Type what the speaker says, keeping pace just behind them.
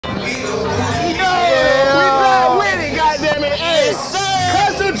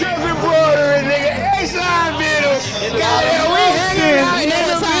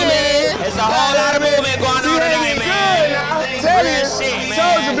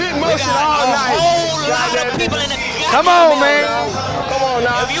get motion all night. A whole lot of people in the Come on, man. Come on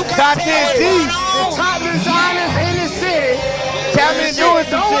now. If you can't tell what's going on, The top designers in the city. Captain doing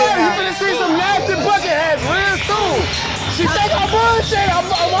some Don't shit worry, you now. finna see some nasty bucket hats real soon. She think I'm bullshit.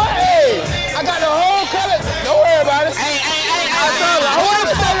 Hey, I got the whole color. Don't worry about it. hey, I told her. I want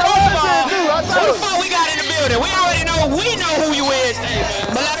to say the bullshit too. I who told the her. fuck we got in the building? We already know who you is.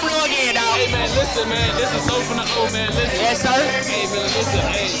 But let them know again, dog. Hey man, listen man, this is so from the O man. Listen. Yes, sir. Hey man, listen,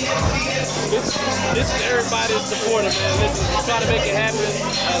 hey. This is everybody's supporter, man. Listen, try to make it happen.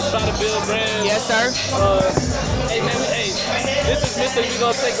 Try to build brands. Yes, sir. Hey man, this is Mr. We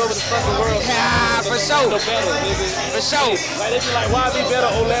gonna take over the fucking world. Yeah, for sure. Orlando better, nigga. For sure. Like they be like, why be better?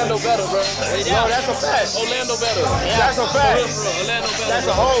 Orlando better, bro. No, that's a fact. Orlando better. That's a fact. For real, Orlando better. That's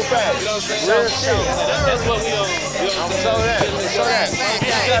a whole fact. You know what I'm saying? Real shit. That's what we on. You know what I'm Show saying? that. Show that.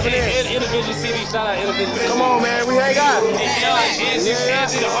 InnerVisionTV, shout out InnerVisionTV. Come on, man. We hang out.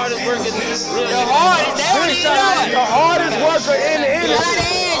 Angie, the hardest working. The hardest. They don't even know it. The hardest worker in the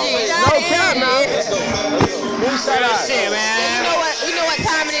industry. No cap, man. Big shout out. Shit, man. You know what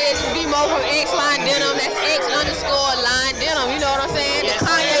time it is? B-Mo from X-Line Denim. That's X_line Denim. You know what I'm saying? The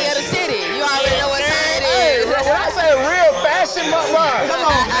Kanye of the city. You already know what time it Hey, is. bro, when I say real fashion, come on.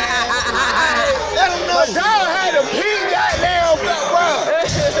 Let them know. But dog had a pink goddamn, bro.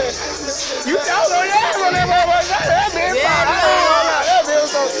 You don't know that, bro. That been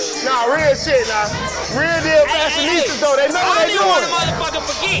Nah, real shit, nah. Real deal fashionistas, though. They know what they I don't even want to doing. motherfucking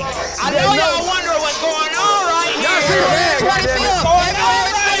forget. I know y'all wondering what's going on right here. Y'all see the bag, goddamn.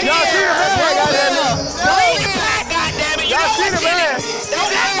 Y'all see the bag, goddamn. Y'all see the bag.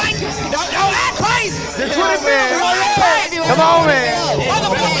 Don't act crazy. The 25th, Don't act crazy. Come on, man.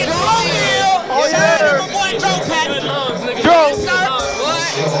 Motherfucking Drone. Oh, yeah. My boy Drone Pat. Joe.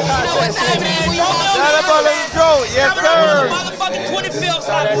 You know what time it is when you walk Shout out to Little Joe. Yes, sir. Motherfucking 25th.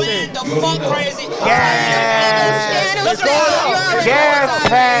 Stop playing the fuck crazy. Gas. Gas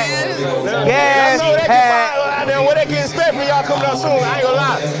pack. Y'all Gas know they can pack. buy out there what they can expect from y'all coming up soon. I ain't gonna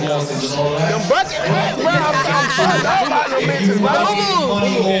lie. Them bucket hats, bro. I'm fucked up about them bitches, bro.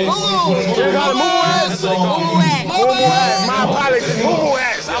 You got a moo ass? Moo ass. My apologies. Moo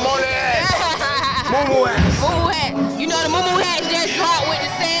ass. I'm on the ass. Moo ass. Moo hat. You know the moo hats just dropped with the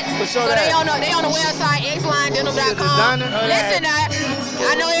sets. sure So that. they on the website xlinedenim.com. Listen,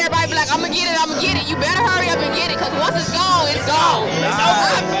 I know everybody be like, I'm gonna get it. You better hurry up and get it, cause once it's gone, it's gone.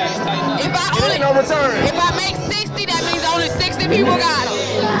 No return. If I make 60, that means only 60 people got them.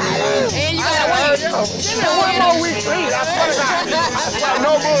 And you gotta wait. One more week, please. I swear to God.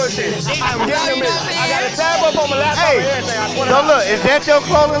 No bullshit. I'm getting them in. I got a tab up on my laptop and everything. I swear to So God. look, is that your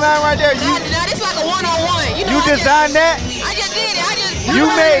clothing line right there? Now this like a one-on-one. You designed that? I just did it. You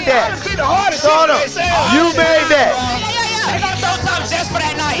made that. Hold up. You made that. They gonna throw something just for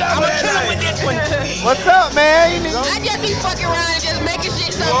that night. I'm gonna kill him with this one. What's up, man? I just be fucking around and just making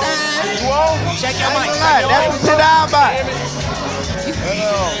shit sometimes. Check your mic. That's some shit I'll buy.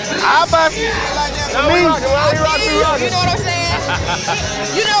 I'll buy some shit like that for me. You know what I'm saying?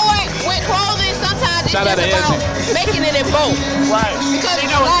 You know what? With clothing, sometimes it's Shout out just to about making it in bulk. Right. Because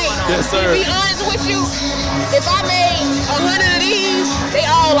like, Yes, sir. to be honest with you, if I made 100 of these, they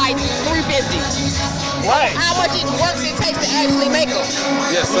all like $350. Right. How much it works it takes to actually make them.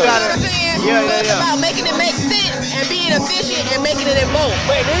 Yes, You sir. know what I'm saying? Yeah, So yeah, it's yeah. about making it make sense and being efficient and making it in bulk.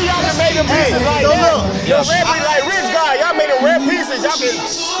 Wait, then y'all can make them pieces like so that. look. Your red piece, like rich guy, y'all made them red pieces. Y'all can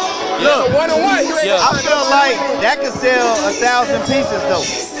Look. one-on-one. You ain't Yeah. I feel like that could sell 1,000 pieces though.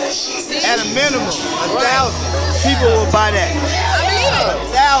 At a minimum, 1,000 people will buy that. I believe it.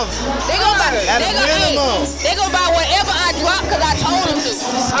 1,000. They gonna buy. At a minimum. They gonna buy whatever I drop because I told them to.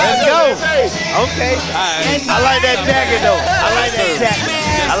 Let's go. Okay. I like that jacket though. I like that jacket.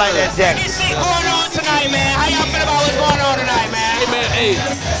 I like that jacket. This shit going on tonight, man. How y'all feel about what's going on tonight, man? Hey man,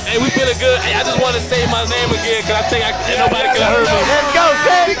 hey, we feeling good. Hey, I just want to say my name again, cause I think nobody could have heard me. Let's go.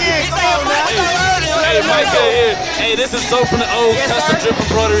 Say it again. He said, Hey, Mike, hey, this is so from the old custom drip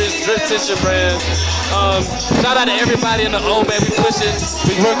embroidery, drip tissue brand. Shout out to everybody in the old, man. We pushing,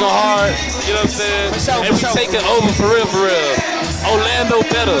 we working hard. You know what I'm saying? And we taking over for real, for real. Orlando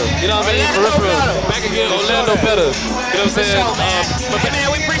better. You know what I mean? For real. Back again, Orlando better. You know what I'm saying? Hey, man,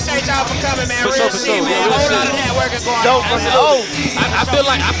 we appreciate y'all for coming, man. For Real sure, for shit, sure. man. Real A whole shit. lot of networking going Dope on. from the old. I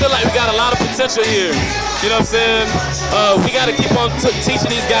feel like we got a lot of potential here. You know what I'm saying? We got to keep on teaching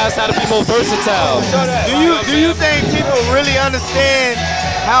these guys how to be more versatile. Do you think people really understand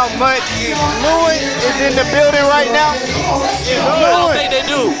how much influence is in the building right now? I don't think they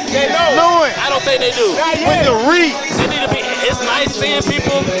do. Influence. I don't think they do. With the reach. They need to be. It's nice seeing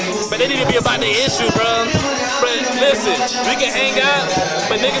people, but they need to be about the issue, bro. But listen, we can hang out,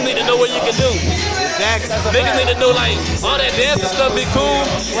 but niggas need to know what you can do. Exactly. Niggas need to know, like, all that dancing stuff be cool,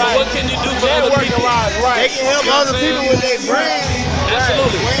 but what can you do for other people? They can help other people with their brand.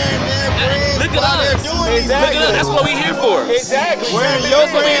 Absolutely. Look at us. Look at us. That's what we here for. Exactly. Wearing your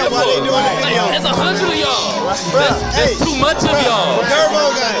brand while they doing the video. There's 100 of y'all. That's too much of y'all.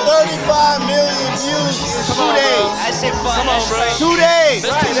 Turbo got 35 million views in 2 days. That shit fun. Come on, bro. 2 days.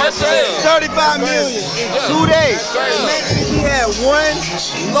 That's too much of them. 35 million in 2 days. Imagine if he had one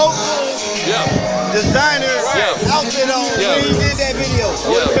local designer outfit on when he did that video.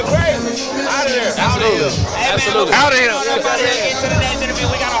 Out of there. Absolutely. Absolutely. Out of here. Get to the next interview.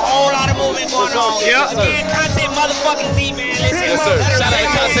 We got a whole lot of movement going on. Yeah. Again, Content motherfucking Z, man. Listen, Yes, sir. Shout out to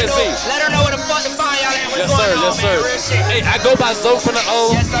Content Z. Let her know where the fuck to find y'all at. What's Yes, sir. going on, Yes, sir. man? Real shit. Hey, I go by Zo from the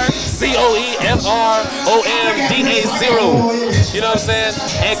O. Yes, sir. COEFROMDA0. You know what I'm saying?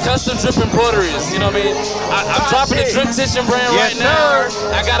 And custom drip embroideries. You know what I mean? I'm dropping the Drinktition brand right now.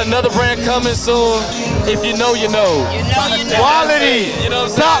 I got another brand coming soon. If you know, you know. You know. Quality. You know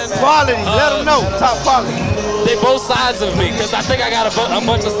what I'm saying? Top quality. Let them know. Top quality. They both sides of me, because I think I got a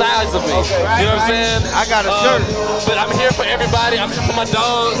bunch of sides of me. You know what I'm saying? I got a shirt. But I'm here for everybody. I'm here for my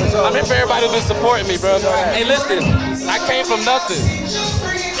dogs. I'm here for everybody who's been supporting me, bro. Hey, listen, I came from nothing.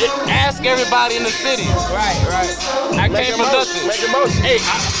 Ask everybody in the city. Right. I came from nothing. Make emotion. Hey,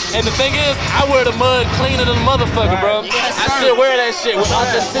 and the thing is, I wear the mud cleaner than a motherfucker, bro. Yes, I sir. still wear that shit with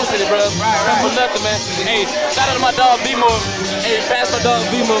authenticity, bro. Come from nothing, man. Hey, shout out to my dog B-More. Hey, pass my dog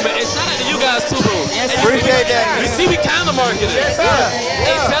B-More, man. Hey, shout out to you guys too, bro. Yes, Hey, sir. Appreciate that. you see, we counter marketing. Yes, sir.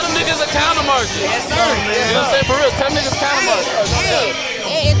 Hey, tell them niggas a counter market. Yes, sir. You know what I'm saying? For real, tell them niggas counter market.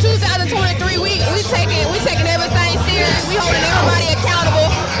 Hey, in 2023, we taking everything serious. We holding everybody accountable.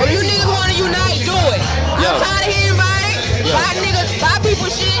 If you niggas want to unite, do it. I'm tired of hearing about it. Buy people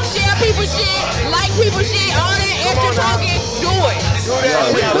shit, share people shit, like people shit, all that extra talking, do it.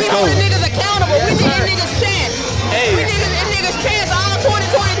 We holding niggas accountable. We need them niggas chance. Hey. We need them niggas chance all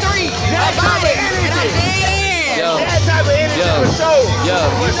 2023 about it. And I'm dead in. That type of energy for sure.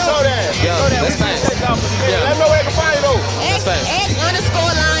 For sure that. That's facts. Let me know where they can find you though. X_line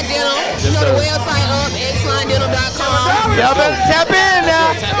denim. You know the website up, xlinedenim.com. Y'all better tap in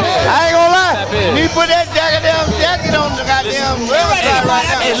now. I ain't gonna lie. Tap in. You put that jacket on the goddamn website right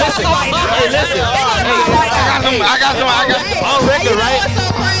now. Hey, listen. I got some. On record, right? What's so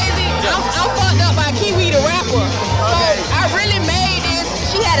crazy? I'm fucked up by Kiwi the rapper. So I really made this.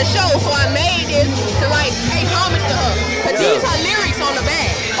 She had a show, so I made this to like pay homage to her. Cause these her lyrics on the back.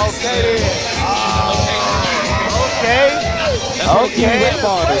 Okay then.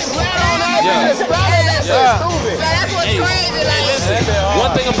 So that's what's crazy. Like, Listen,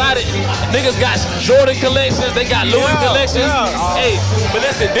 one thing about it, niggas got Jordan collections, they got Louis collections. Hey, but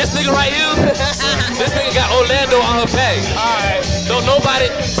listen, this nigga right here, this nigga got Orlando on her back. Don't nobody,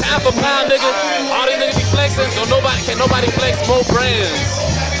 pound for pound, nigga, all these niggas be flexing, can't nobody flex more brands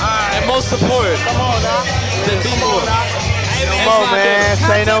and more support than B-More. No more, man.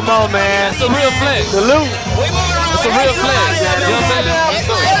 Say no more, man. It's a real flex. Salute. It's a real flex. You know what I'm saying?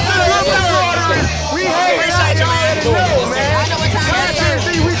 We hate y'all, man. I know what time it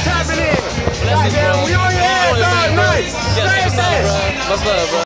is. We tapping in. Goddamn, we on your ass all night. What's up, bro?